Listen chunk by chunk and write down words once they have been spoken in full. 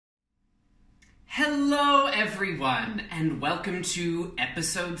Hello everyone, and welcome to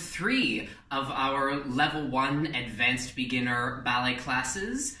episode 3 of our level 1 advanced beginner ballet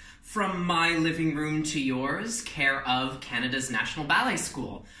classes from my living room to yours, care of Canada's National Ballet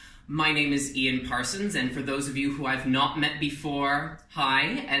School. My name is Ian Parsons, and for those of you who I've not met before,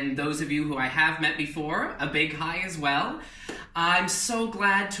 hi, and those of you who I have met before, a big hi as well. I'm so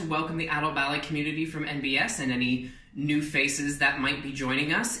glad to welcome the adult ballet community from NBS and any new faces that might be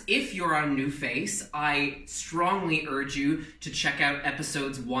joining us. If you're a new face, I strongly urge you to check out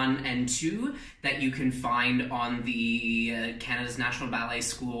episodes 1 and 2 that you can find on the Canada's National Ballet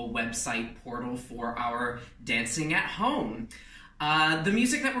School website portal for our Dancing at Home. The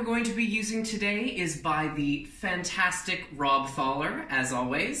music that we're going to be using today is by the fantastic Rob Thaler, as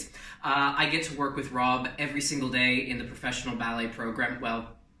always. I get to work with Rob every single day in the professional ballet program.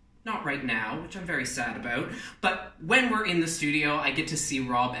 Well, not right now, which I'm very sad about, but when we're in the studio, I get to see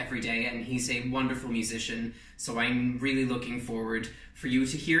Rob every day, and he's a wonderful musician, so I'm really looking forward for you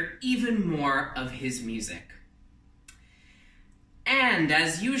to hear even more of his music. And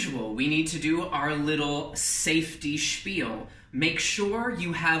as usual, we need to do our little safety spiel. Make sure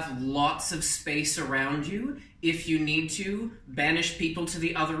you have lots of space around you. If you need to, banish people to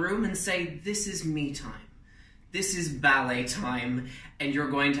the other room and say, "This is me time. This is ballet time," and you're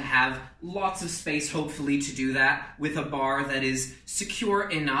going to have lots of space, hopefully, to do that with a bar that is secure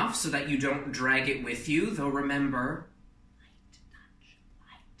enough so that you don't drag it with you, though remember,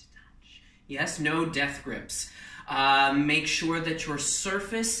 light touch. Yes, no death grips. Make sure that your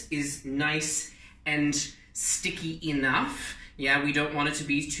surface is nice and sticky enough. Yeah, we don't want it to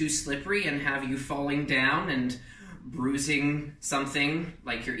be too slippery and have you falling down and bruising something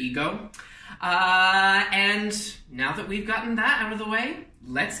like your ego. And now that we've gotten that out of the way,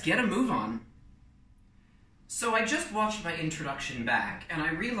 let's get a move on. So I just watched my introduction back, and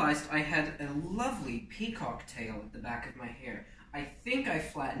I realized I had a lovely peacock tail at the back of my hair. I think I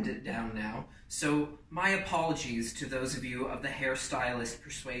flattened it down now, so my apologies to those of you of the hairstylist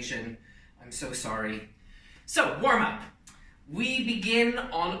persuasion. I'm so sorry. So, warm up. We begin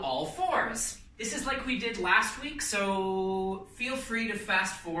on all fours. This is like we did last week, so feel free to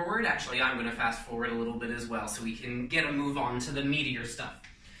fast forward. Actually, I'm going to fast forward a little bit as well so we can get a move on to the meatier stuff.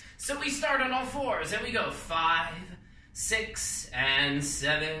 So we start on all fours, and we go 5, 6, and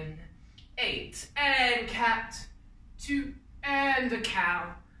 7, 8, and cat, 2, and a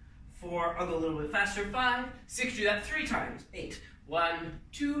cow, 4, I'll go a little bit faster, 5, 6, do that 3 times, 8, 1,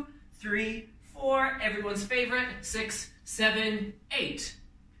 2, 3, 4, everyone's favorite, 6, 7, 8.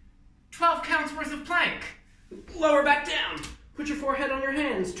 12 counts worth of plank. Lower back down. Put your forehead on your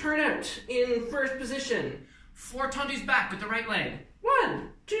hands. Turn out in first position. 4 tendus back with the right leg.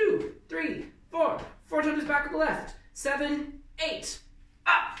 1, 2, 3, 4. 4 tendus back with the left. 7, 8.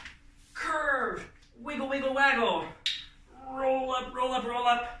 Up. Curve. Wiggle, wiggle, waggle. Roll up, roll up, roll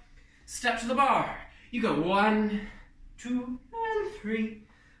up. Step to the bar. You go 1, 2, and 3,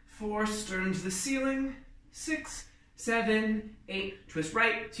 4. Sternum to the ceiling. 6, 7, 8, twist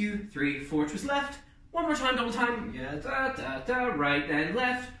right, 2, 3, 4, twist left. One more time, double time. Yeah, da, da, da, right and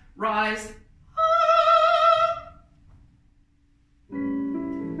left, rise. Ah!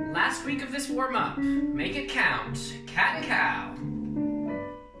 Last week of this warm-up, make it count. Cat and cow.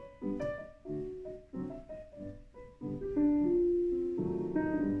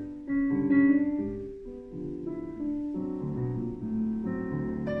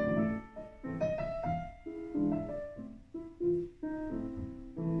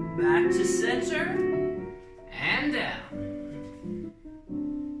 Back to center, and down,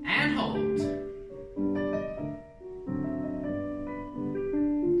 and hold.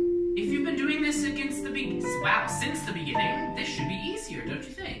 If you've been doing this since the beginning, this should be easier, don't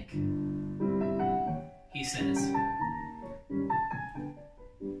you think? He says.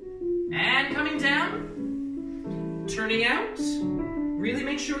 And coming down, turning out. Really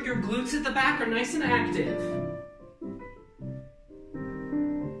make sure your glutes at the back are nice and active.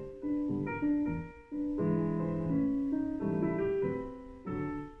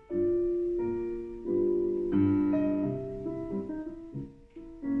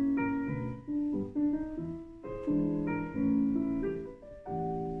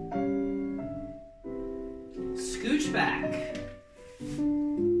 Scooch back.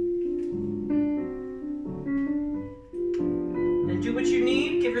 And do what you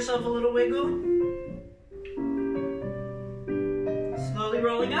need. Give yourself a little wiggle. Slowly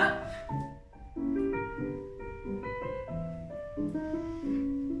rolling up.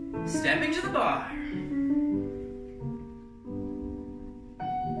 Stepping to the bar.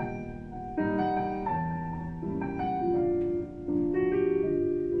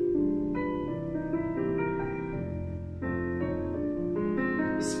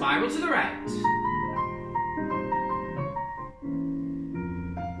 Spiral to the right.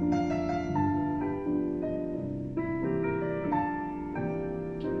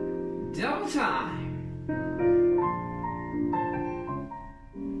 Double time.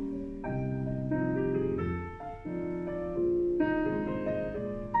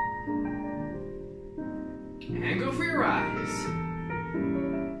 And go for your rise.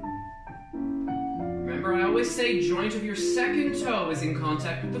 Remember, I always say joint of your second toe is in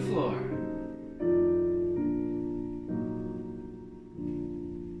contact with the floor.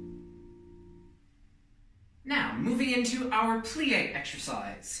 Now, moving into our plie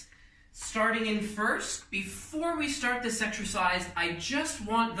exercise. Starting in first, before we start this exercise, I just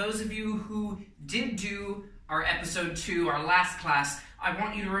want those of you who did do our episode 2, our last class, I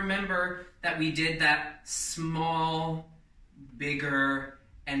want you to remember that we did that small, bigger,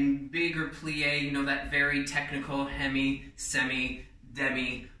 and bigger plie, you know, that very technical hemi, semi,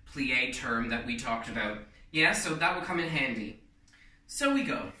 demi plie term that we talked about. Yeah, so that will come in handy. So we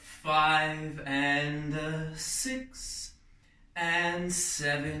go 5 and 6 and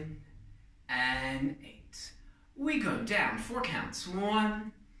 7 and 8. We go down 4 counts.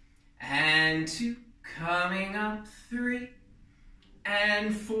 1 and 2, coming up 3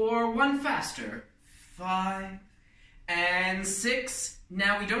 and 4, 1 faster. 5 and 6.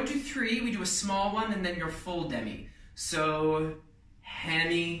 Now we don't do 3, we do a small one and then your full demi. So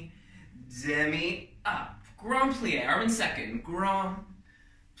hemi, demi, up. Grand plie, arm in second. Grand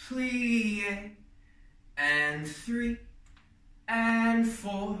plie. And 3 and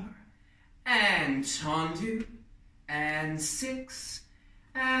 4 and tendu and 6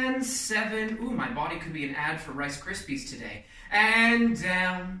 and 7. Ooh, my body could be an ad for Rice Krispies today. And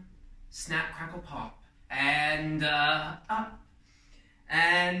down, snap, crackle, pop. And up.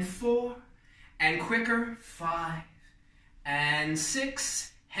 And 4 and quicker. 5 and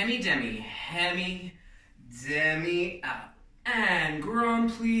 6. Hemi, demi, up. And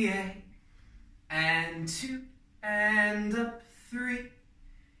grand plie. And 2 and up. 3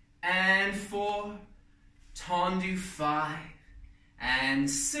 and 4, tendu 5 and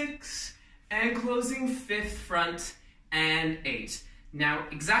 6, and closing 5th front and 8. Now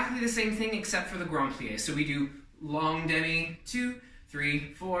exactly the same thing except for the grand plie. So we do long demi, 2,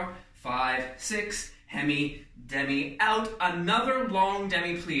 3, 4, 5, 6, hemi, demi, out, another long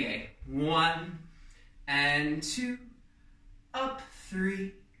demi plie. 1 and 2, up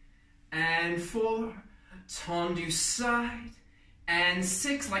 3 and 4, tendu side, and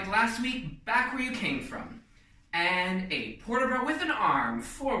 6, like last week, back where you came from. And 8. Port de bras with an arm,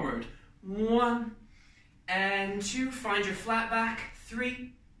 forward. 1 and 2, find your flat back.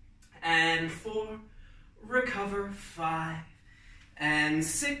 3 and 4, recover. 5 and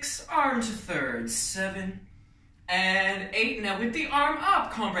 6, arm to third. 7 and 8. Now with the arm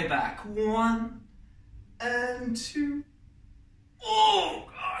up, cambre back. 1 and 2. Oh,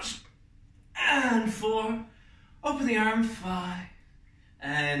 gosh. And 4. Open the arm. 5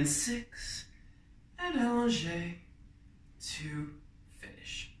 and 6, and allongé to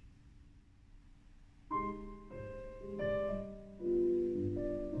finish.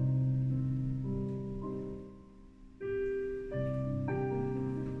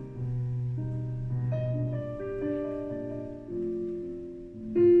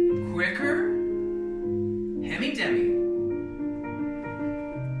 Quicker, hemi-demi.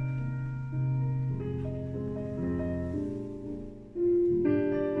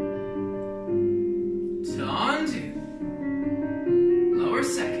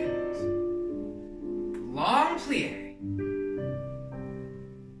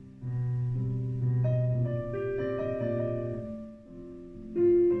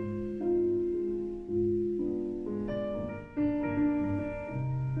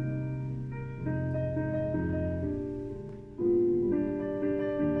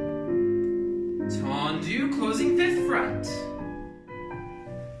 Tendu, closing 5th front.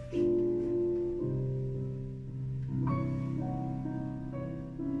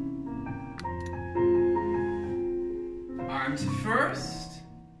 Arm to first.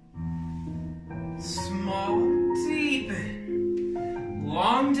 Small, deepen.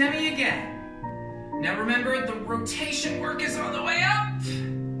 Long demi again. Now remember, the rotation work is on the way up.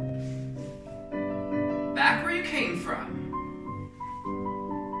 Back where you came from.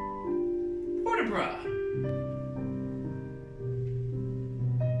 Bras.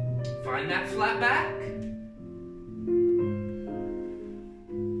 Find that flat back.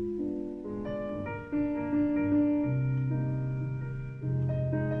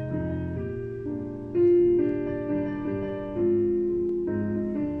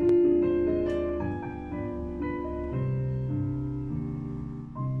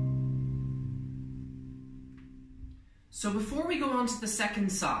 So before we go on to the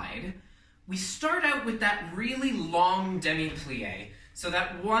second side, we start out with that really long demi-plie. So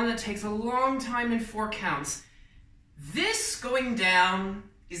that one that takes a long time in 4 counts. This going down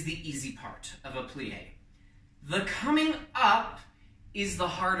is the easy part of a plie. The coming up is the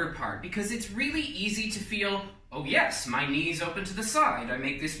harder part because it's really easy to feel, oh yes, my knee's open to the side. I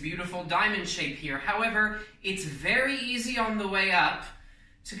make this beautiful diamond shape here. However, it's very easy on the way up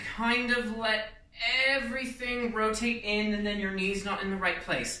to kind of let everything rotate in and then your knee's not in the right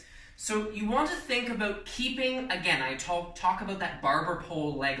place. So you want to think about keeping, again, I talk about that barber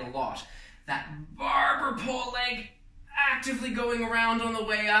pole leg a lot. That barber pole leg actively going around on the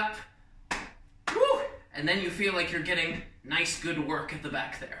way up. Woo! And then you feel like you're getting nice, good work at the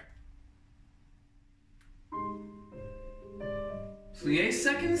back there. Plie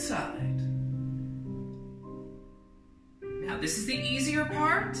second side. Now this is the easier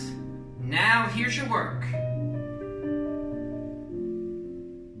part. Now here's your work.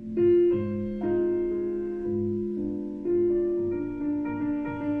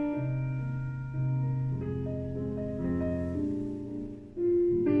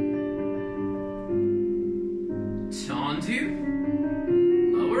 Tendu,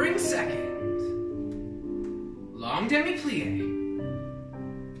 lowering second. Long demi-plie.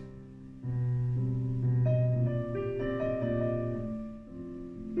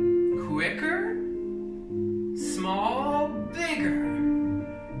 Quicker, small, bigger,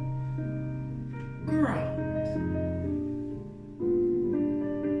 grand.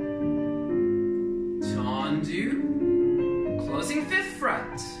 Tendu, closing fifth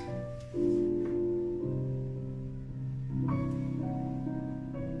front.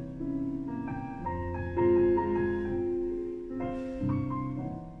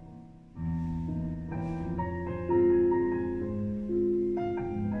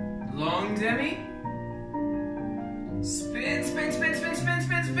 Long demi, spin, spin, spin, spin, spin,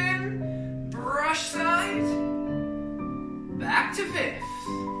 spin, spin, brush side, back to fifth,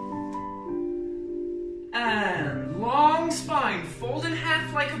 and long spine, fold in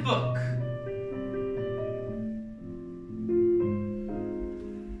half like a book.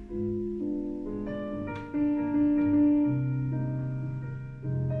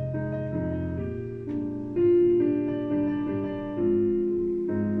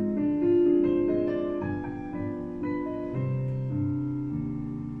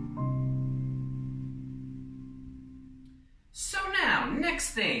 So now,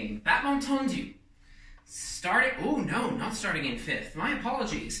 next thing, battement tendu. Oh no, not starting in fifth. My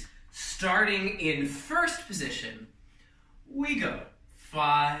apologies. Starting in first position. We go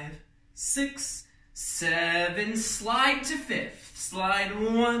 5, 6, 7, slide to fifth. Slide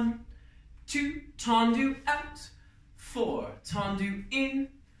 1, 2, tendu out. 4, tendu in.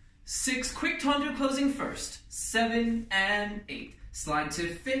 6, quick tendu closing first. 7 and 8. Slide to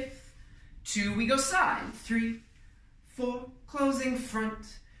fifth. 2, we go side. 3, 4, closing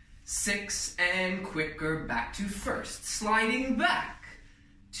front. 6 and quicker back to first. Sliding back.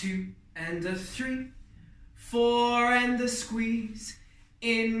 2 and a 3. 4 and a squeeze.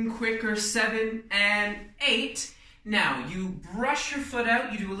 In quicker. 7 and 8. Now you brush your foot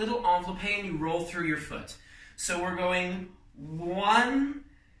out. You do a little enveloppe and you roll through your foot. So we're going 1,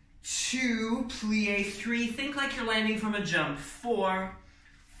 2, plie 3. Think like you're landing from a jump. 4,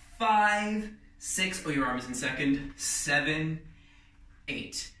 5, 6, oh, your arm is in second, 7,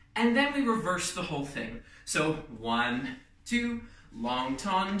 8. And then we reverse the whole thing. So 1, 2, long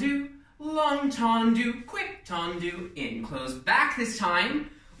tendu, quick tendu, in, close back this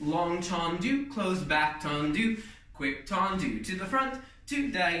time, long tendu, close back tendu, quick tendu, to the front, to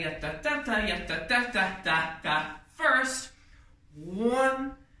da ya da da da ya da da da da da. First,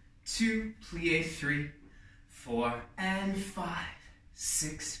 1, 2, plie 3, 4 and 5.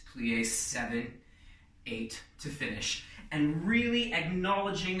 6, plie 7, 8 to finish. And really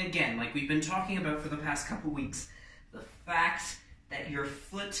acknowledging again, like we've been talking about for the past couple weeks, the fact that your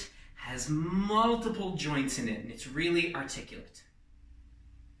foot has multiple joints in it and it's really articulate.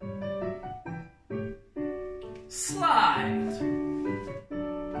 Slide.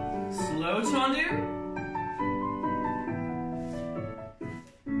 Slow tendu.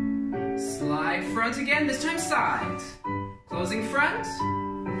 Slide front again, this time side. Closing front,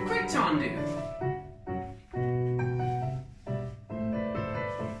 quick tendu.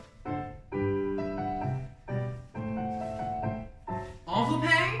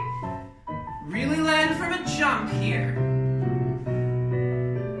 Enveloppe, really land from a jump here.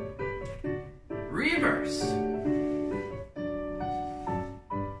 Reverse.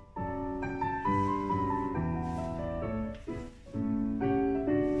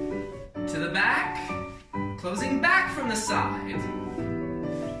 To the back, closing back from the side.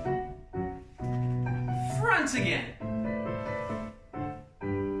 Front again.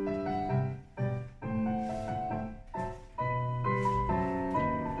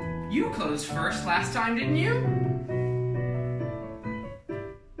 You closed first last time, didn't you?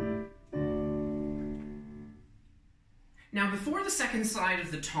 Now, before the second side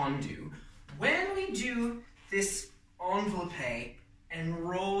of the tendu, when we do this enveloppe and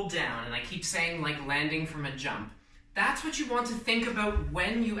roll down, and I keep saying like landing from a jump, that's what you want to think about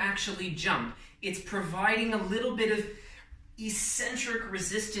when you actually jump. It's providing a little bit of eccentric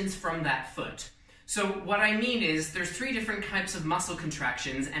resistance from that foot. So what I mean is there's 3 different types of muscle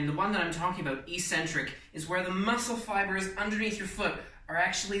contractions, and the one that I'm talking about, eccentric, is where the muscle fibers underneath your foot are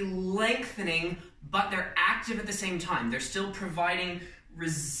actually lengthening, but they're active at the same time. They're still providing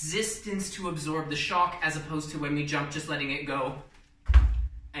resistance to absorb the shock, as opposed to when we jump just letting it go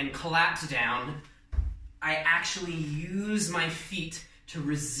and collapse down. I actually use my feet to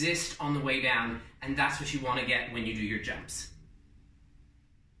resist on the way down, and that's what you want to get when you do your jumps.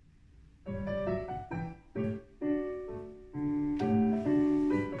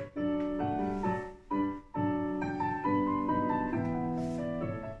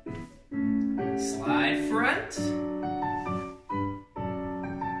 Slide front.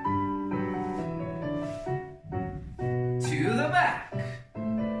 To the back.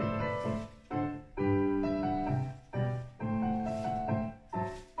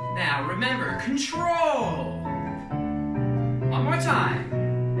 Now remember, control. One more time.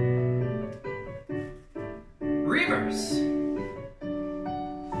 Reverse.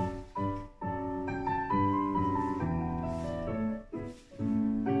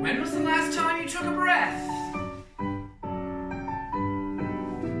 When was the last time you took a breath?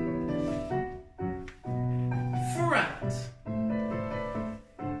 Front.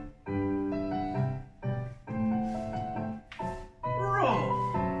 Roll.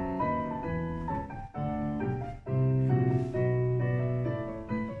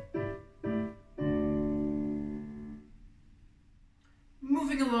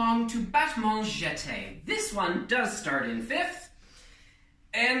 Moving along to battement jeté. This one does start in 5th.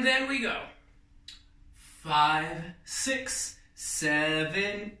 And then we go. 5, 6,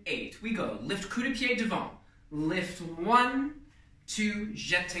 7, 8. We go. Lift coup de pied devant. Lift 1, 2,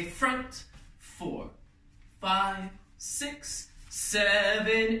 jeté front. 4, 5, 6,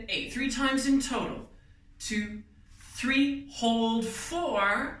 7, 8. 3 times in total. 2, 3, hold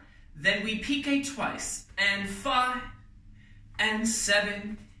 4. Then we pique twice. And 5, and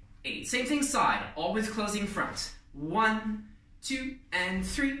 7, 8. Same thing side, always closing front. 1, 2, and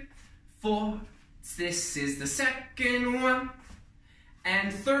 3, 4. This is the second one.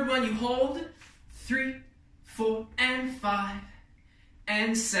 And third one you hold. 3, 4, and 5,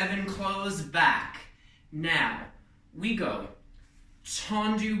 and 7. Close back. Now, we go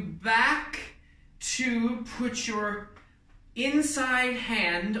tendu back to put your inside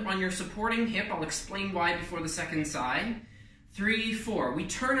hand on your supporting hip. I'll explain why before the second side. 3, 4. We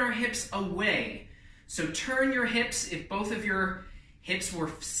turn our hips away. So turn your hips. If both of your hips were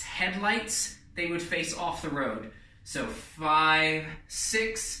headlights, they would face off the road. So 5,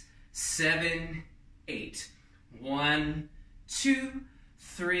 6, 7, 8. 1, 2,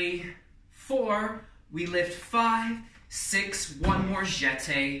 3, 4. We lift 5, 6. One more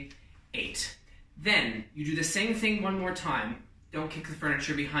jeté. 8. Then you do the same thing one more time. Don't kick the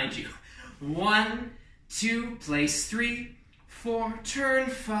furniture behind you. 1, 2. Place 3, 4. Turn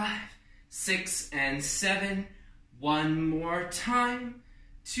 5, 6, and 7. One more time.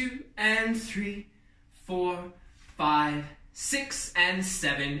 2 and 3, 4, 5, 6, and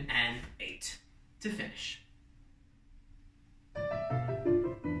 7, and 8 to finish.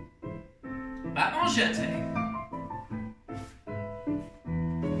 Battement jeté.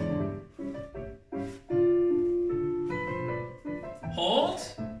 Hold.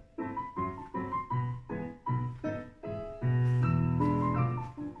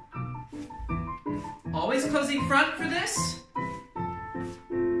 Always closing front for this.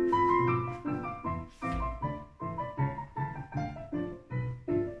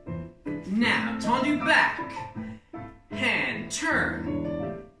 Now, tendu back. Hand,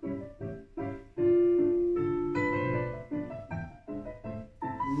 turn.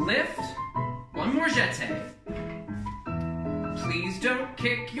 Lift. One more jeté. Please don't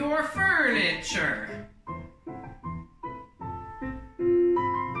kick your furniture.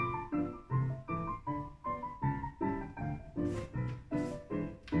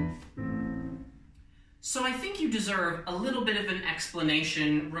 So I think you deserve a little bit of an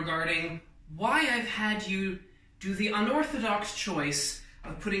explanation regarding why I've had you do the unorthodox choice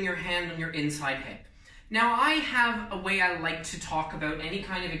of putting your hand on your inside hip. Now, I have a way I like to talk about any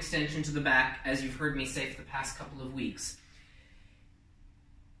kind of extension to the back, as you've heard me say for the past couple of weeks.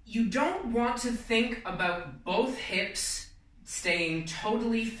 You don't want to think about both hips staying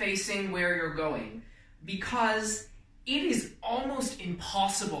totally facing where you're going, because it is almost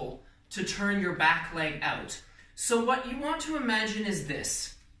impossible to turn your back leg out. So what you want to imagine is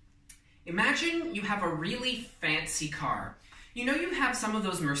this. Imagine you have a really fancy car. You know, you have some of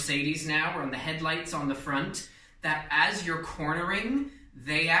those Mercedes now, where on the headlights on the front, that as you're cornering,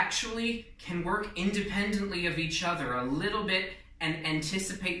 they actually can work independently of each other a little bit and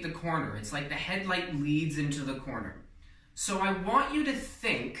anticipate the corner. It's like the headlight leads into the corner. So I want you to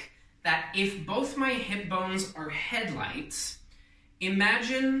think that if both my hip bones are headlights,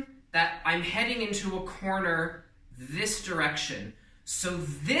 imagine that I'm heading into a corner this direction. So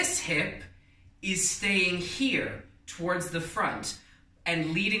this hip is staying here towards the front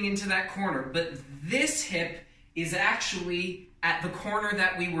and leading into that corner, but this hip is actually at the corner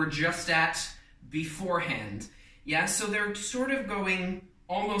that we were just at beforehand. Yeah, so they're sort of going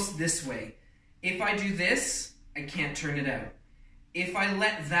almost this way. If I do this, I can't turn it out. If I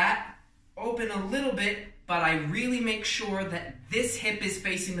let that open a little bit, but I really make sure that this hip is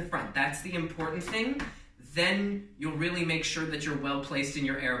facing the front, that's the important thing, then you'll really make sure that you're well placed in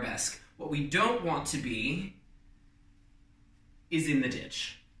your arabesque. What we don't want to be is in the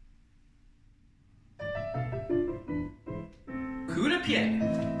ditch. Coup de pied.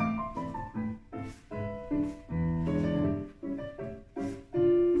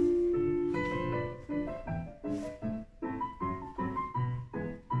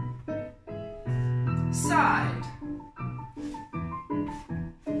 Side.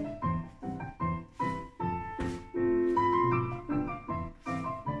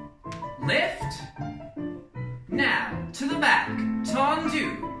 Lift. Now, to the back.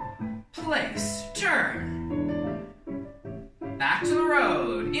 Tendu. Place. Turn. Back to the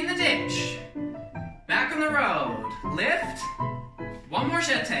road. In the ditch. Back on the road. Lift. One more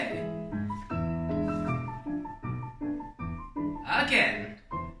jeté. Again.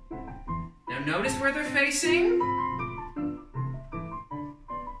 Now notice where they're facing.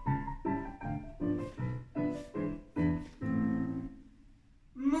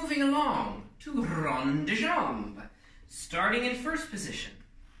 Moving along to rond de jambe. Starting in first position.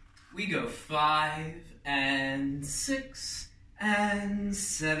 We go 5 and 6 and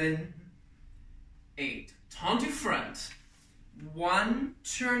 7, 8. Tendu front. 1,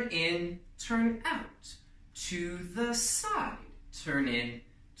 turn in, turn out. To the side. Turn in,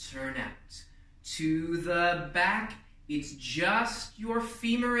 turn out. To the back, it's just your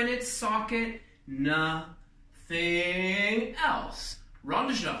femur in its socket, nothing else. Rond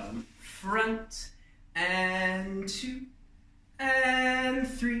de jambe, front, and 2, and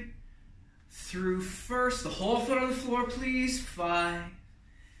 3. Through first, the whole foot on the floor, please. 5,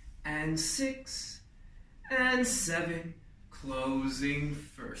 and 6, and 7. Closing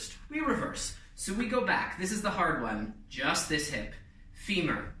first. We reverse. So we go back. This is the hard one. Just this hip.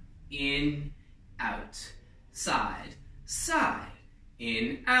 Femur. In, out. Side. Side.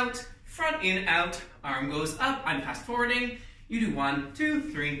 In, out. Front, in, out. Arm goes up. I'm fast forwarding. You do 1,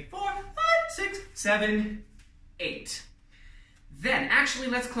 2, 3, 4, 5, 6, 7, 8. Then, actually,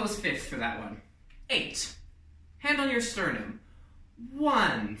 let's close fifth for that one. 8. Hand on your sternum.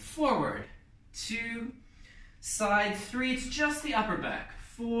 1, forward. 2, side. 3, it's just the upper back.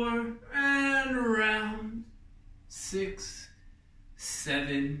 4, and around. 6,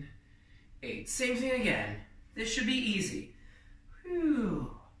 7, 8. Same thing again. This should be easy.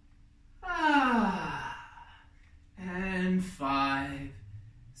 Whew. Ah. And 5,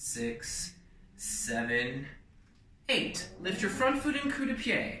 6, 7, 8. Lift your front foot in coup de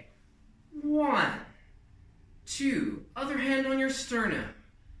pied. 1, 2. Other hand on your sternum.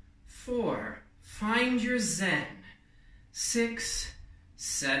 4. Find your zen. 6,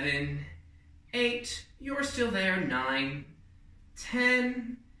 7, 8. You're still there. 9,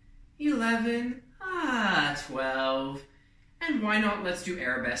 10, 11, 12. And why not let's do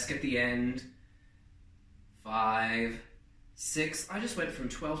arabesque at the end. 5, 6. I just went from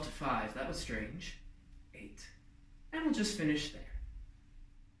 12 to 5. That was strange. 8. And we'll just finish there.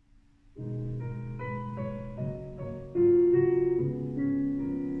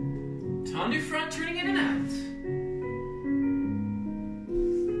 Tendu front, turning in and out.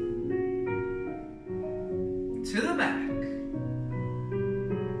 To the back.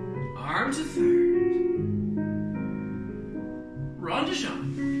 Arm to third. Rond de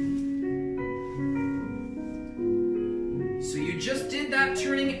jambe. So you just did that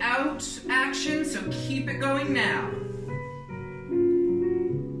turning out action, so keep it going now.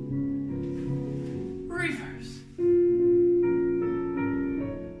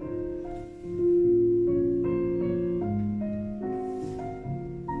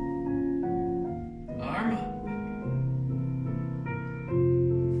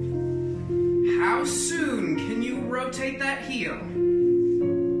 How soon can you rotate that heel?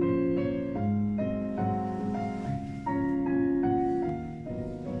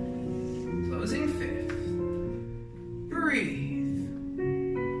 Closing fifth. Breathe.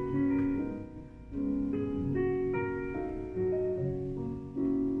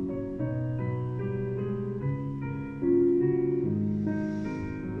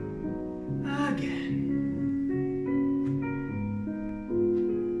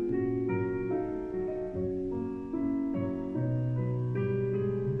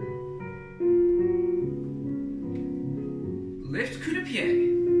 Lift coup de pied.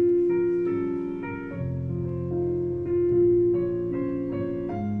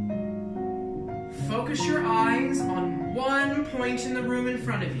 Focus your eyes on one point in the room in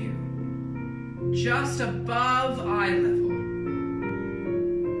front of you, just above eye level.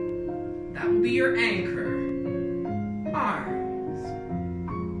 That will be your anchor. Arms.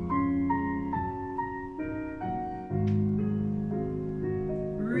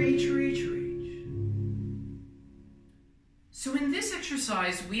 Reach, reach, reach. So in this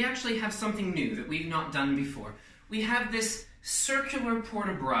exercise, we actually have something new that we've not done before. We have this circular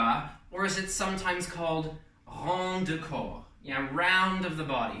port-de-bras, or as it's sometimes called, rond de corps, round of the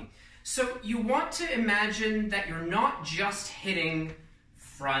body. So you want to imagine that you're not just hitting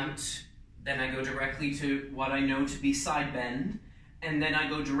front, then I go directly to what I know to be side bend, and then I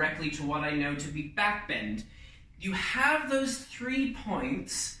go directly to what I know to be back bend. You have those 3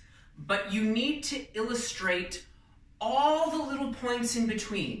 points, but you need to illustrate all the little points in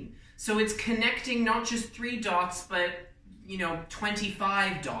between. So it's connecting not just 3 dots, but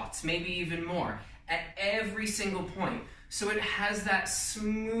 25 dots, maybe even more, at every single point. So it has that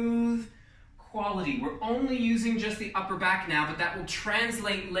smooth quality. We're only using just the upper back now, but that will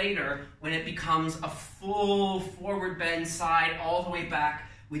translate later when it becomes a full forward bend side all the way back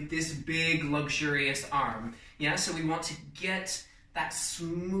with this big luxurious arm. Yeah, so we want to get that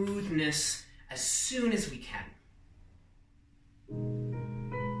smoothness as soon as we can.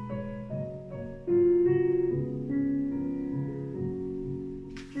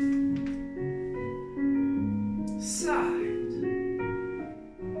 Side.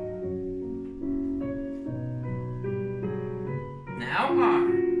 Now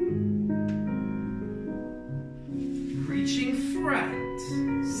arm. Reaching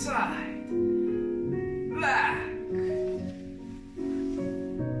front, side, back.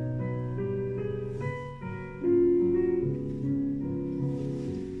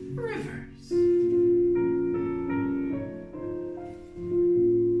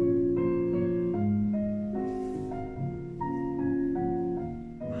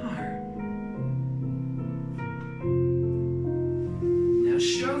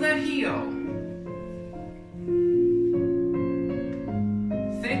 Show that heel.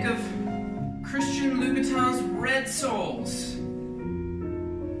 Think of Christian Louboutin's red soles.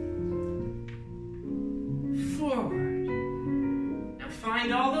 Forward. Now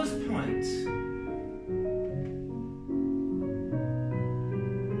find all those points.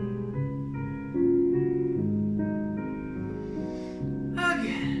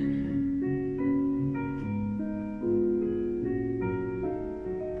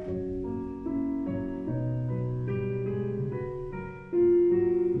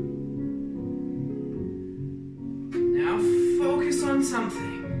 Focus on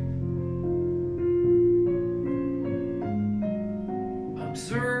something.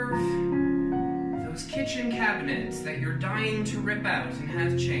 Observe those kitchen cabinets that you're dying to rip out and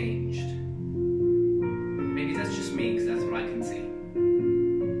have changed. Maybe that's just me, because that's what I can see.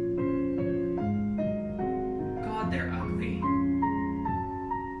 God, they're ugly.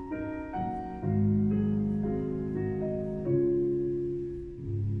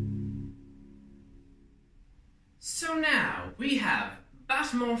 So now we have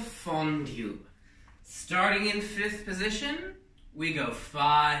battement fondu. Starting in 5th position, we go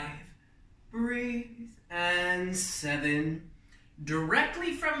 5, breathe, and 7.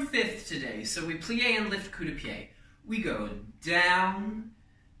 Directly from 5th today, so we plie and lift coup de pied. We go down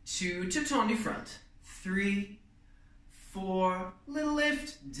to tendu front. 3, 4, little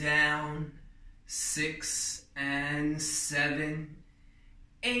lift, down, 6 and 7,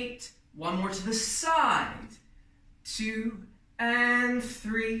 8. One more to the side. 2 and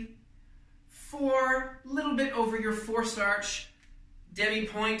 3, 4, little bit over your forced arch, demi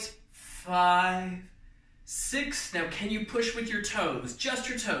point, 5, 6. Now can you push with your toes, just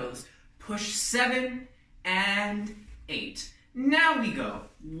your toes? Push 7 and 8. Now we go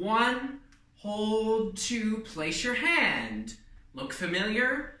 1, hold 2, place your hand. Look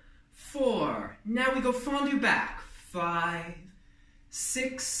familiar? 4. Now we go fondu back, 5,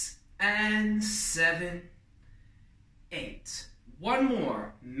 6 and 7, 8. One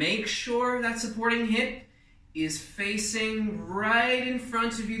more. Make sure that supporting hip is facing right in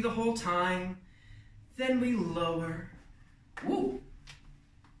front of you the whole time. Then we lower. Woo.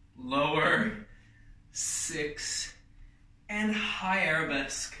 Lower. 6. And high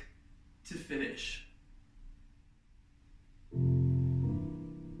arabesque to finish.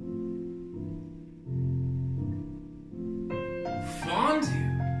 Fondue.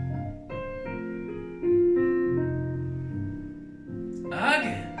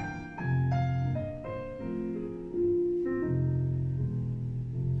 Again.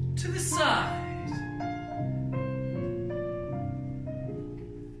 To the side.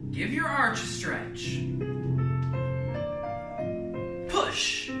 Give your arch a stretch.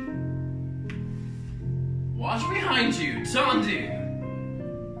 Push. Watch behind you. Tendu.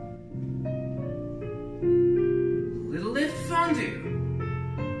 Little lift fondue.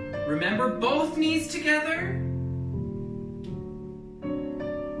 Remember both knees together.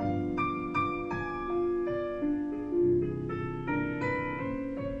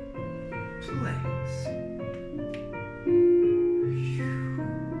 Place.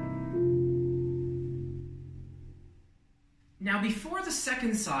 Now before the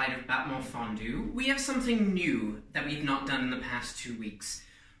second side of battement fondue, we have something new that we've not done in the past 2 weeks.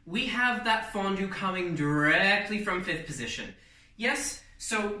 We have that fondue coming directly from fifth position. Yes,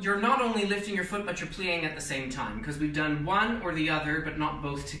 so you're not only lifting your foot, but you're playing at the same time, because we've done one or the other, but not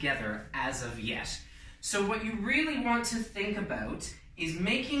both together as of yet. So what you really want to think about is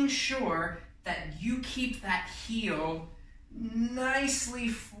making sure that you keep that heel nicely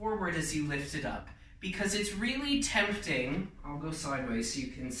forward as you lift it up, because it's really tempting. I'll go sideways so you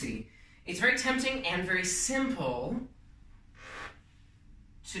can see. It's very tempting and very simple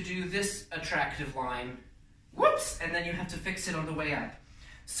to do this attractive line, whoops, and then you have to fix it on the way up.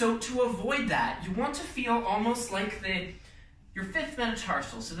 So to avoid that, you want to feel almost like your fifth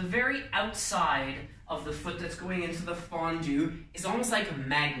metatarsal, so the very outside of the foot that's going into the fondue is almost like a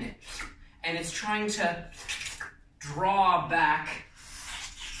magnet, and it's trying to draw back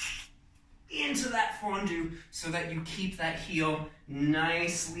into that fondue so that you keep that heel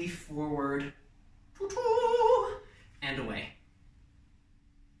nicely forward and away.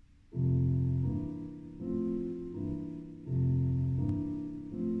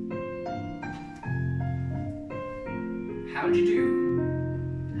 How'd you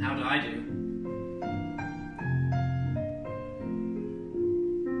do? How'd I do?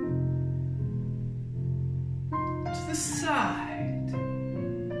 To the side.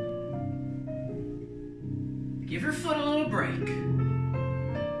 Give your foot a little break.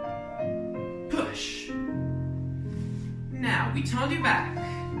 Push. Now we tendu back.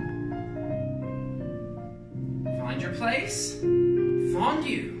 Find your place.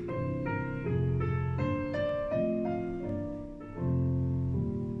 Fondue.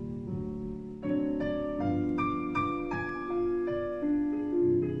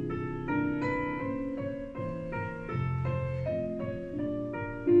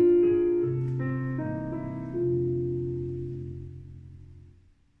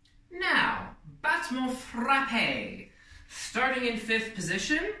 Frappe. Starting in fifth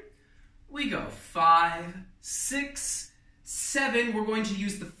position, we go 5, 6, 7. We're going to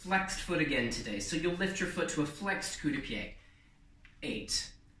use the flexed foot again today, so you'll lift your foot to a flexed coup de pied.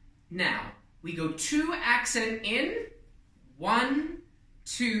 8. Now, we go 2 accent in, 1,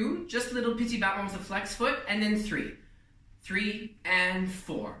 2, just little petit battement with the flexed foot, and then 3. 3 and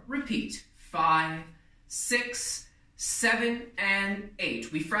 4. Repeat. 5, 6, 7, and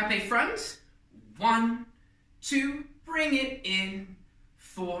 8. We frappe front. 1, 2, bring it in.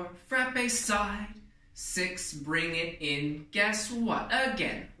 4, frappe side. 6, bring it in. Guess what?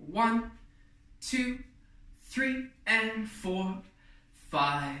 Again. 1, 2, 3, and 4.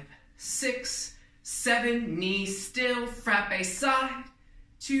 5, 6, 7, knee still. Frappe side.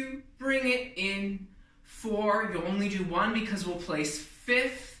 2, bring it in. 4, you'll only do 1 because we'll place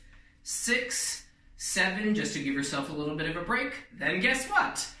 5th. 6, 7, just to give yourself a little bit of a break. Then guess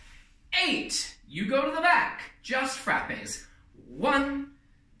what? 8, you go to the back, just frappes. 1,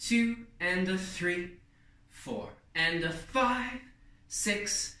 2, and a 3, 4, and a 5,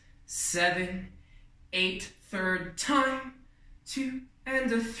 6, 7, 8, third time, 2,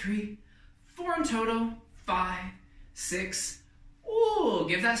 and a 3, 4 in total, 5, 6, ooh,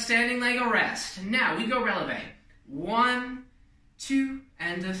 give that standing leg a rest. Now we go releve. 1, 2,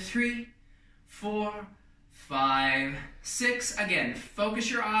 and a 3, 4, 5, 6, again,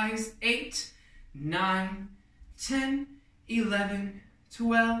 focus your eyes, 8, 9, 10, 11,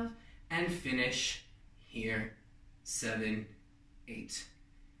 12, and finish here, 7, 8,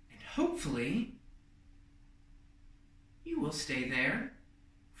 and hopefully, you will stay there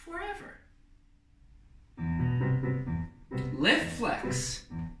forever. Lift, flex,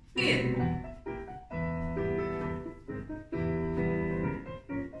 in.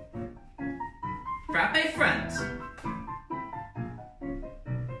 Frappe front.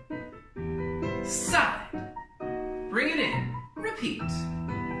 Side. Bring it in. Repeat.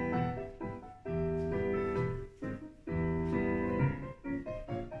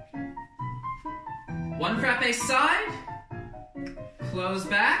 One frappe side. Close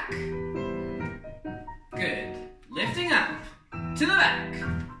back. Good. Lifting up. To the back.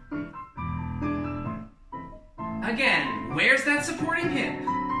 Again, where's that supporting hip?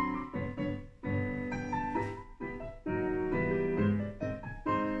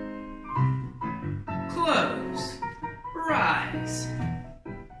 Close. Rise.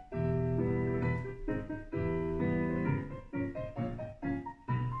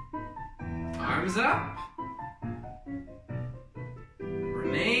 Arms up.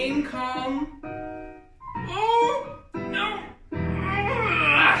 Remain calm. Oh, no.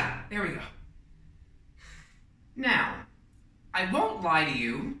 There we go. Now, I won't lie to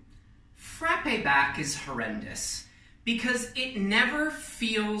you, frappe back is horrendous because it never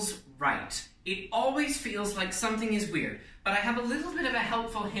feels right. It always feels like something is weird, but I have a little bit of a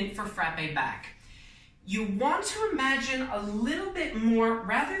helpful hint for frappe back. You want to imagine a little bit more,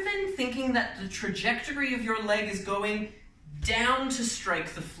 rather than thinking that the trajectory of your leg is going down to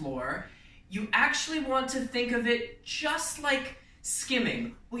strike the floor, you actually want to think of it just like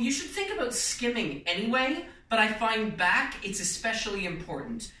skimming. Well, you should think about skimming anyway, but I find back it's especially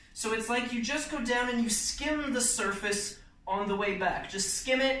important. So it's like you just go down and you skim the surface on the way back. Just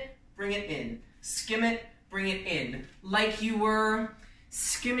skim it, bring it in. Skim it, bring it in. Like you were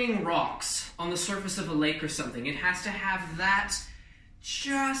skimming rocks on the surface of a lake or something. It has to have that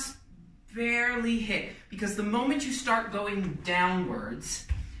just barely hit. Because the moment you start going downwards,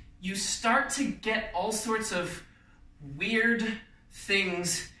 you start to get all sorts of weird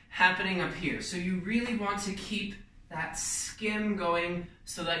things happening up here. So you really want to keep that skim going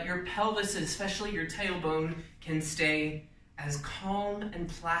so that your pelvis, and especially your tailbone, can stay as calm and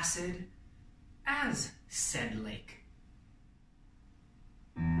placid as said lake.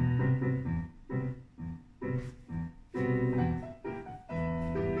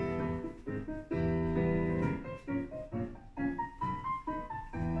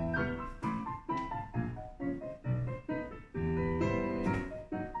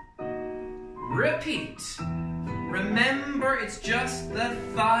 Repeat. Remember, it's just the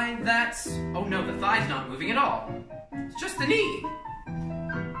thigh that's... Oh no, the thigh's not moving at all. It's just the knee.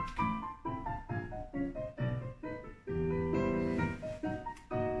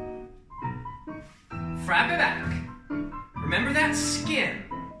 Frappe it back. Remember that skin.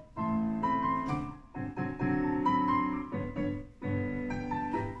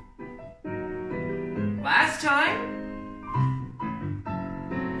 Last time.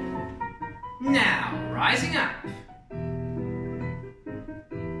 Now, rising up.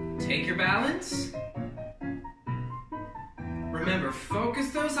 Take your balance. Remember,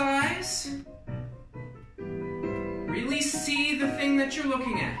 focus those eyes. Really see the thing that you're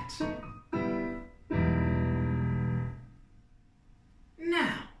looking at.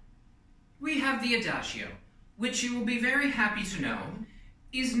 Now, we have the Adagio, which you will be very happy to know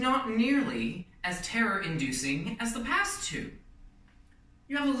is not nearly as terror-inducing as the past two.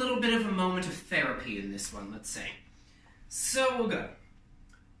 You have a little bit of a moment of therapy in this one, let's say. So we'll go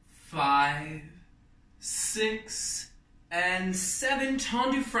 5, 6, and 7.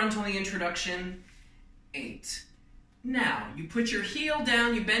 Tendu front on the introduction. 8. Now, you put your heel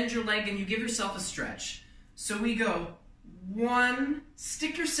down, you bend your leg, and you give yourself a stretch. So we go 1,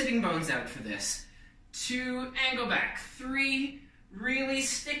 stick your sitting bones out for this. 2, and go back. 3, really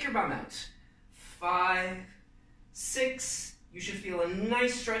stick your bum out. 5, 6, you should feel a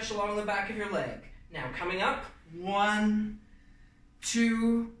nice stretch along the back of your leg. Now, coming up, 1,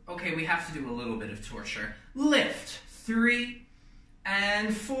 2, okay, we have to do a little bit of torture. Lift, 3,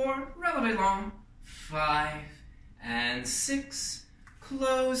 and 4, releve long, 5, and 6,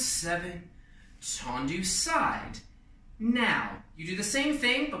 close, 7, tendu side. Now, you do the same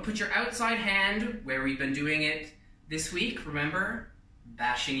thing, but put your outside hand where we've been doing it this week, remember?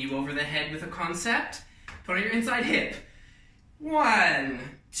 Bashing you over the head with a concept. Put on your inside hip. 1,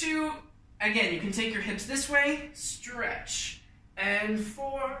 2, again, you can take your hips this way, stretch, and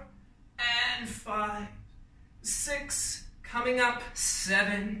 4, and 5, 6, coming up,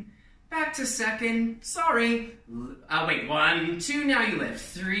 7, back to second, sorry, wait, 1, 2, now you lift,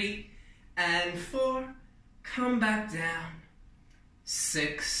 3, and 4, come back down,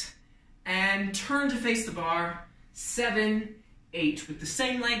 6, and turn to face the bar. 7, 8, with the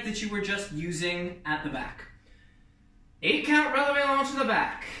same leg that you were just using at the back. 8 count, releve long to the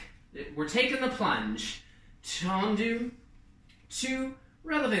back. We're taking the plunge. Tendu, 2,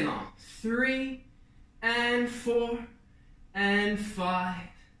 releve long. 3, and 4, and 5,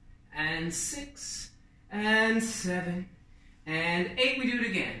 and 6, and 7, and 8. We do it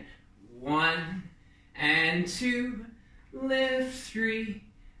again. 1, and 2, lift 3,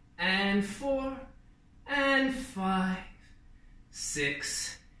 and 4, and 5,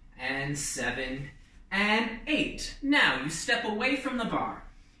 6, and 7, and 8. Now you step away from the bar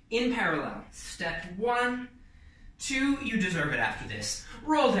in parallel. Step 1, 2, you deserve it after this.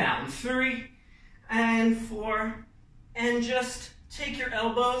 Roll down 3, and 4, and just take your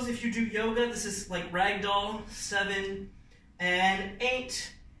elbows. If you do yoga, this is like ragdoll. 7, and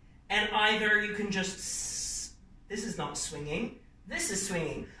 8, and either you can just, this is not swinging, this is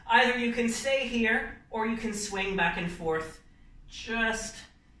swinging. Either you can stay here, or you can swing back and forth, just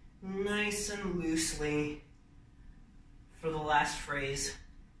nice and loosely for the last phrase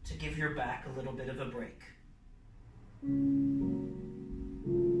to give your back a little bit of a break.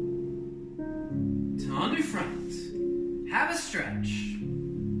 Tendu front. Have a stretch.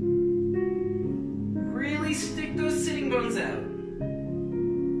 Really stick those sitting bones out.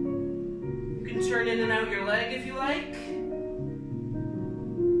 You can turn in and out your leg if you like.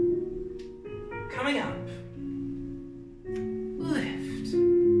 Coming up. Lift.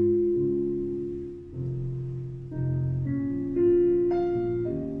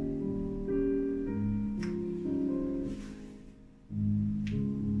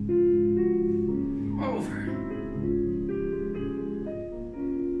 Over.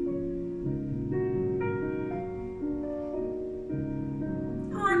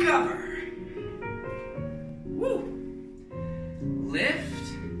 Recover. Woo.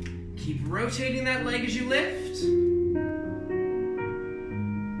 Lift. Keep rotating that leg as you lift.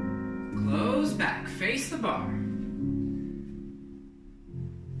 Close back, face the bar.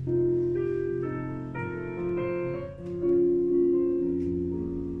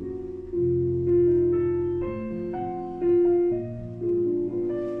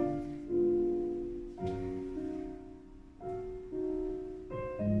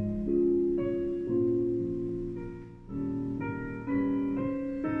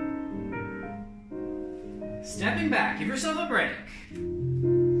 Stepping back, give yourself a break.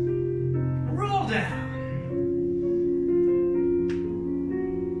 Roll down.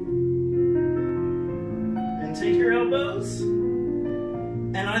 And take your elbows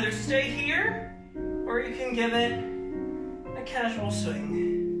and either stay here or you can give it a casual swing.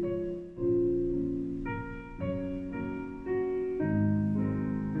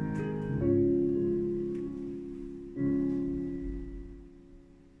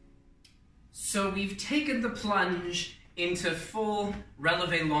 So we've taken the plunge into full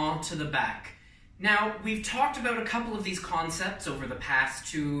releve long to the back. Now, we've talked about a couple of these concepts over the past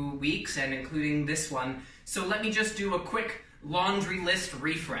 2 weeks, and including this one, so let me just do a quick laundry list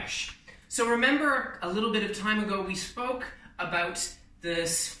refresh. So remember, a little bit of time ago, we spoke about the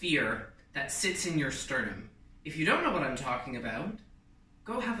sphere that sits in your sternum. If you don't know what I'm talking about,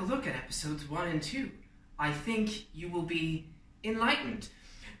 go have a look at episodes 1 and 2. I think you will be enlightened.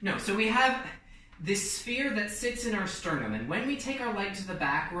 No, so we have this sphere that sits in our sternum, and when we take our leg to the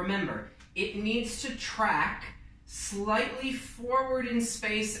back, remember, it needs to track slightly forward in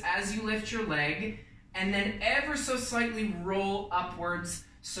space as you lift your leg, and then ever so slightly roll upwards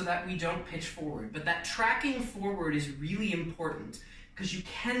so that we don't pitch forward. But that tracking forward is really important, because you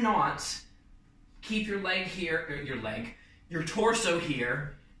cannot keep your leg here, or your torso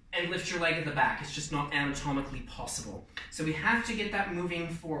here, and lift your leg at the back. It's just not anatomically possible. So we have to get that moving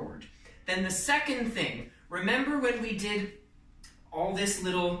forward. Then the second thing, remember when we did all this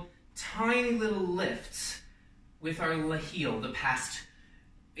tiny little lifts with our heel the past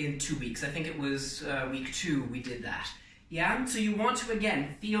in 2 weeks? I think it was week 2 we did that. Yeah, so you want to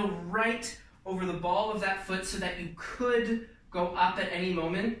again feel right over the ball of that foot so that you could go up at any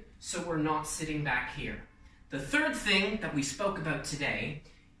moment, so we're not sitting back here. The third thing that we spoke about today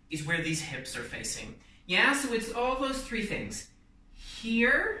is where these hips are facing. Yeah, so it's all those 3 things.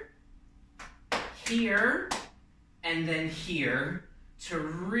 Here, here, and then here, to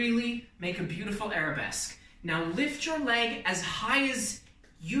really make a beautiful arabesque. Now lift your leg as high as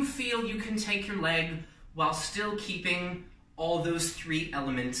you feel you can take your leg while still keeping all those 3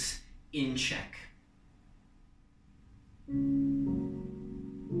 elements in check.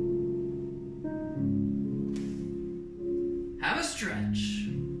 Have a stretch.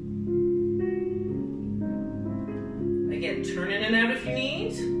 Again, turn in and out if you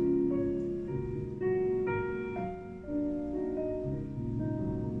need.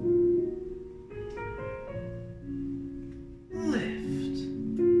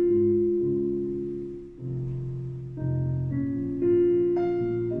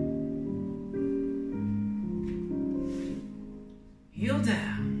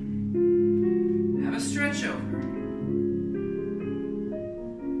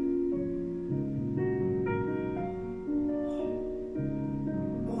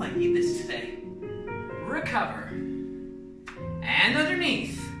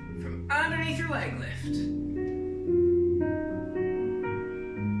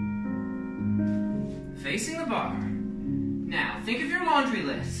 facing the bar. Now, think of your laundry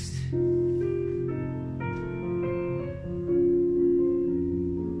list.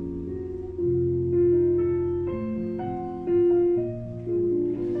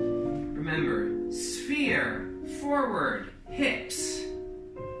 Remember, sphere, forward, hips.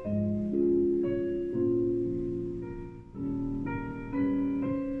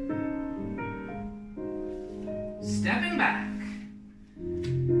 Stepping back.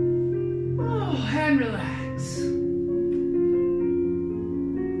 Oh, and relax.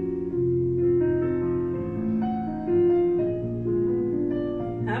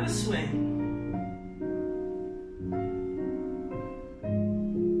 Have a swing.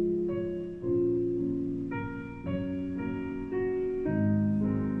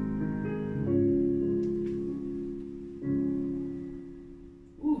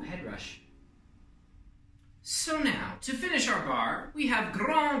 Ooh, head rush. So now, to finish our bar, we have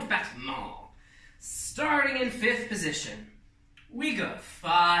grand battement. Starting in 5th position, we go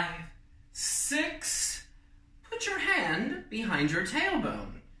 5, 6, put your hand behind your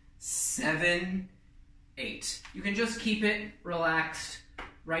tailbone, 7, 8. You can just keep it relaxed,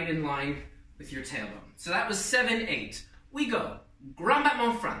 right in line with your tailbone. So that was 7, 8. We go grand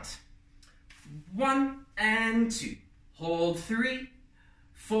battement front, 1 and 2, hold 3,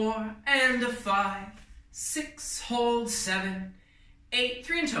 4 and a 5, 6, hold 7, 8,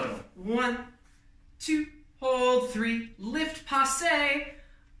 3 in total. 1, 2, hold 3, lift, passe,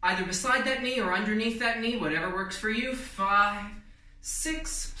 either beside that knee or underneath that knee, whatever works for you. 5,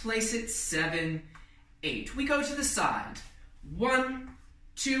 6, place it, 7, 8. We go to the side. 1,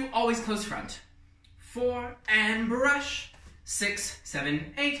 2, always close front. 4, and brush. 6,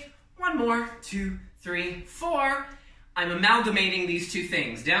 7, 8. One more, 2, 3, 4. I'm amalgamating these two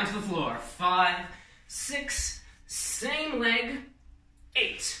things. Down to the floor. 5, 6, same leg,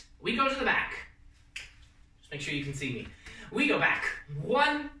 8. We go to the back. Just make sure you can see me. We go back.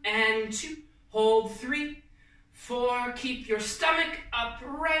 1 and 2, hold 3, 4, keep your stomach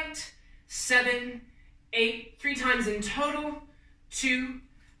upright, 7, 8, 3 times in total, 2,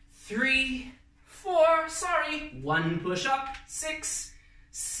 3, 4, sorry, 1 push up, 6,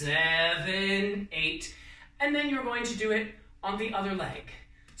 7, 8, and then you're going to do it on the other leg.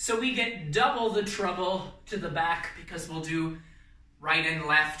 So we get double the trouble to the back because we'll do right and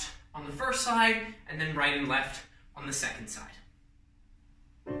left on the first side and then right and left on the second side.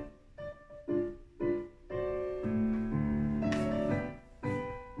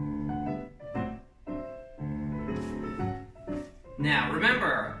 Now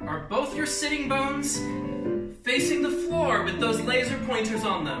remember, are both your sitting bones facing the floor with those laser pointers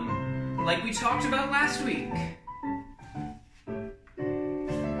on them, like we talked about last week?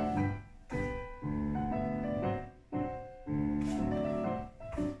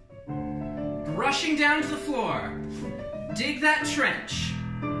 Brushing down to the floor. Dig that trench.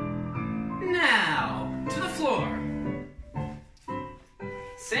 Now, to the floor.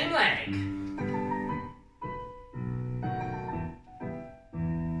 Same leg.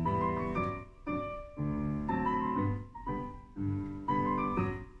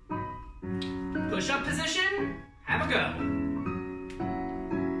 Push-up position. Have a go.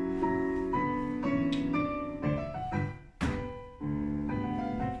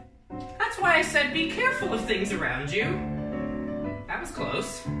 That's why I said be careful of things around you. That was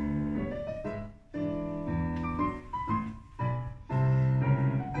close.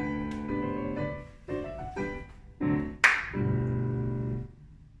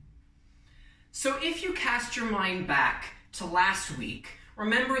 So if you cast your mind back to last week,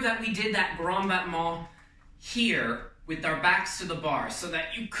 remember that we did that grand battement here with our backs to the bar so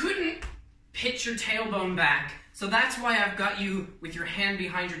that you couldn't pitch your tailbone back. So that's why I've got you with your hand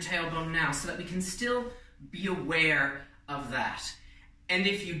behind your tailbone now, so that we can still be aware of that. And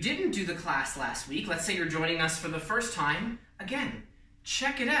if you didn't do the class last week, let's say you're joining us for the first time, again,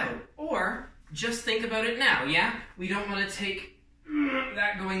 check it out. Or just think about it now, yeah? We don't want to take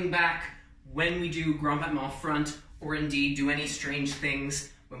that going back when we do grand battement front, or indeed do any strange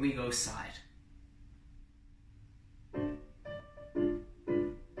things when we go side.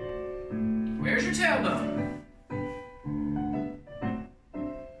 Where's your tailbone?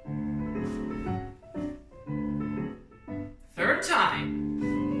 Third time.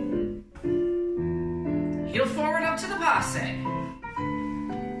 Heel forward up to the passe.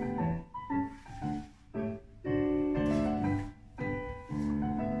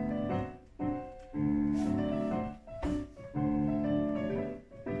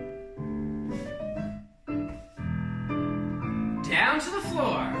 Down to the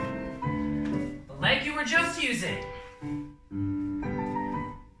floor. The leg you were just using.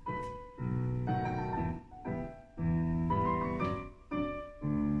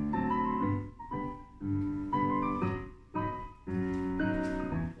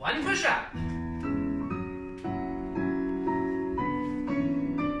 One push-up.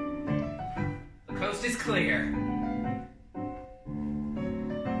 The coast is clear.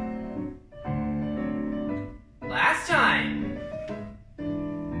 Last time.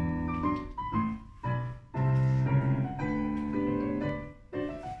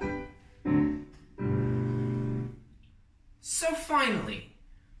 So finally,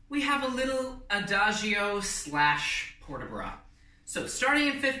 we have a little adagio slash port de bras. So starting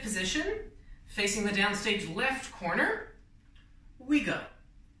in 5th position, facing the downstage left corner, we go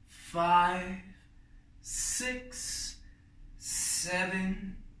 5, 6, 7,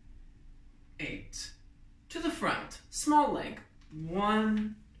 8. To the front, small leg.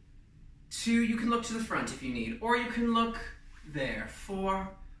 1, 2, you can look to the front if you need, or you can look there. 4,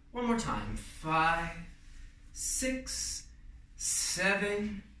 one more time. 5, 6,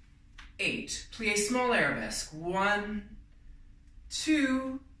 7, 8. Plie small arabesque. 1,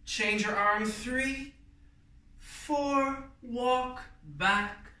 2, change your arm. 3, 4, walk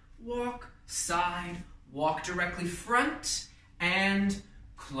back, walk side, walk directly front, and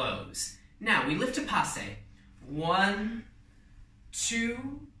close. Now we lift to passe. 1,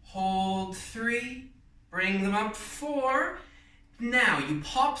 2, hold. 3, bring them up. 4. Now you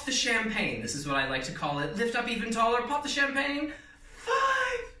pop the champagne. This is what I like to call it. Lift up even taller, pop the champagne. 5,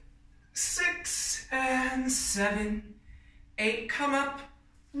 6, and 7, 8. Come up.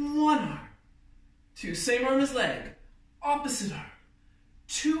 1 arm. 2, same arm as leg. Opposite arm.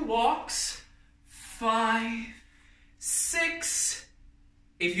 2 walks. 5, 6.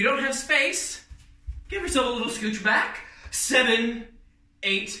 If you don't have space, give yourself a little scooch back. 7,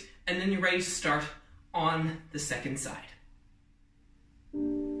 8, and then you're ready to start on the second side.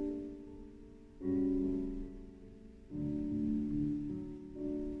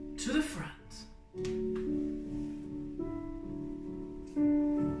 To the front.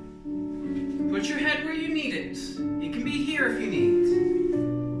 Put your head where you need it. It can be here if you need.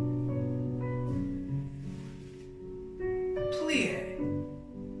 Plie.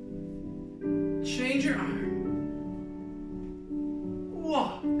 Change your arm.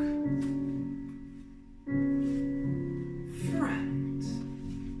 Walk. Front.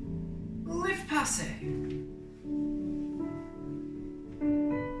 Lift passe.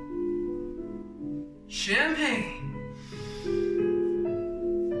 Champagne.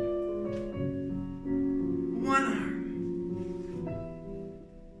 1 arm.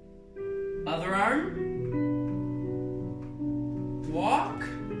 Other arm. Walk.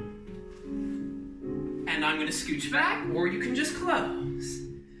 And I'm going to scooch back, or you can just close.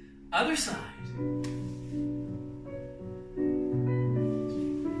 Other side.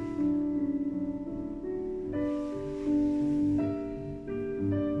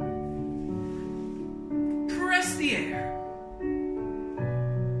 Press the air.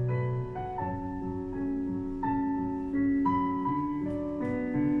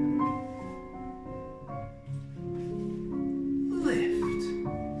 Lift.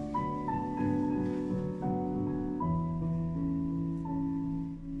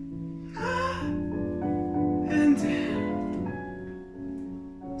 And down.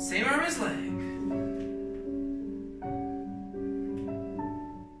 Same arm as leg.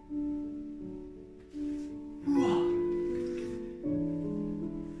 Walk.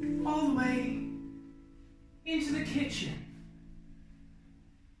 All the way into the kitchen.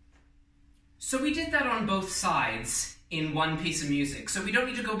 So we did that on both sides in one piece of music, so we don't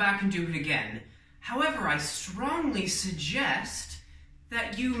need to go back and do it again. However, I strongly suggest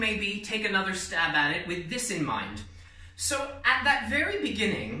that you maybe take another stab at it with this in mind. So at that very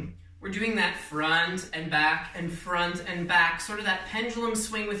beginning, we're doing that front and back and front and back, sort of that pendulum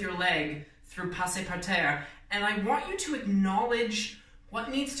swing with your leg through passe par terre, and I want you to acknowledge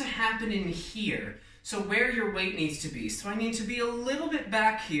what needs to happen in here, so where your weight needs to be. So I need to be a little bit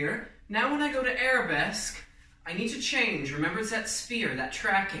back here. Now when I go to arabesque, I need to change. Remember, it's that sphere, that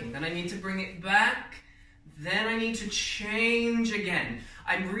tracking. Then I need to bring it back. Then I need to change again.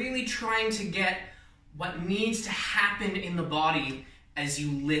 I'm really trying to get what needs to happen in the body as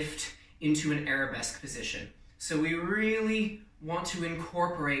you lift into an arabesque position. So we really want to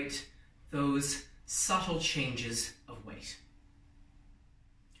incorporate those subtle changes of weight.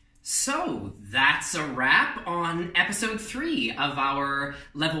 So that's a wrap on episode 3 of our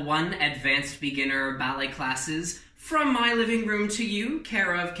Level 1 Advanced Beginner Ballet classes from my living room to you,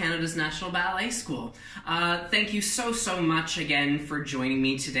 care of Canada's National Ballet School. Thank you so much again for joining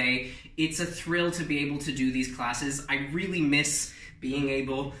me today. It's a thrill to be able to do these classes. I really miss being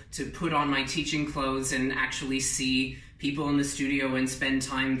able to put on my teaching clothes and actually see people in the studio and spend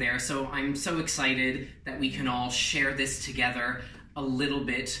time there. So I'm so excited that we can all share this together. a little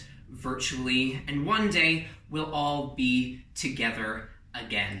bit virtually, and one day we'll all be together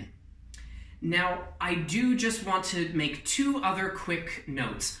again. Now, I do just want to make two other quick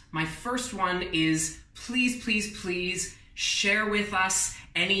notes. My first one is please, please, please share with us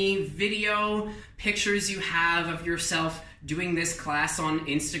any video, pictures you have of yourself doing this class on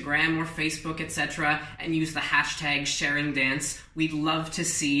Instagram or Facebook, etc., and use the hashtag #SharingDance. We'd love to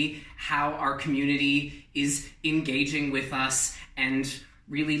see how our community is engaging with us and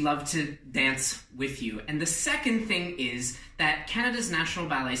really love to dance with you. And the second thing is that Canada's National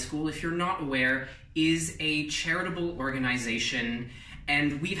Ballet School, if you're not aware, is a charitable organization,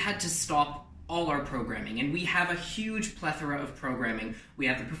 and we've had to stop all our programming, and we have a huge plethora of programming. We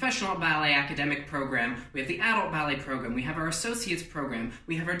have the professional ballet academic program, we have the adult ballet program, we have our associates program,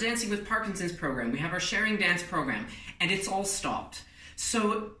 we have our Dancing with Parsons program, we have our Sharing Dance program, and it's all stopped.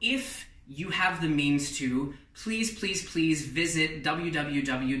 So if you have the means to, please, please, please visit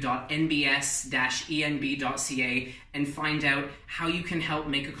www.nbs-enb.ca and find out how you can help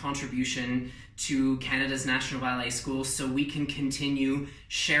make a contribution to Canada's National Ballet School so we can continue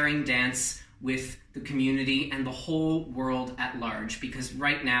sharing dance with the community and the whole world at large, because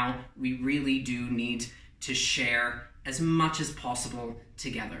right now we really do need to share as much as possible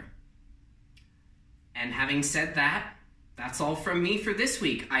together. And having said that, that's all from me for this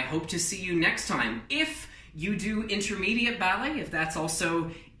week. I hope to see you next time. If you do intermediate ballet, if that's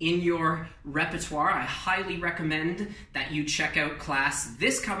also in your repertoire, I highly recommend that you check out class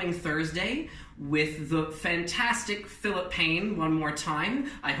this coming Thursday with the fantastic Philip Payne one more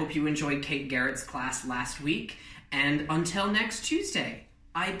time. I hope you enjoyed Kate Garrett's class last week. And until next Tuesday,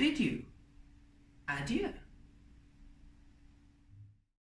 I bid you adieu.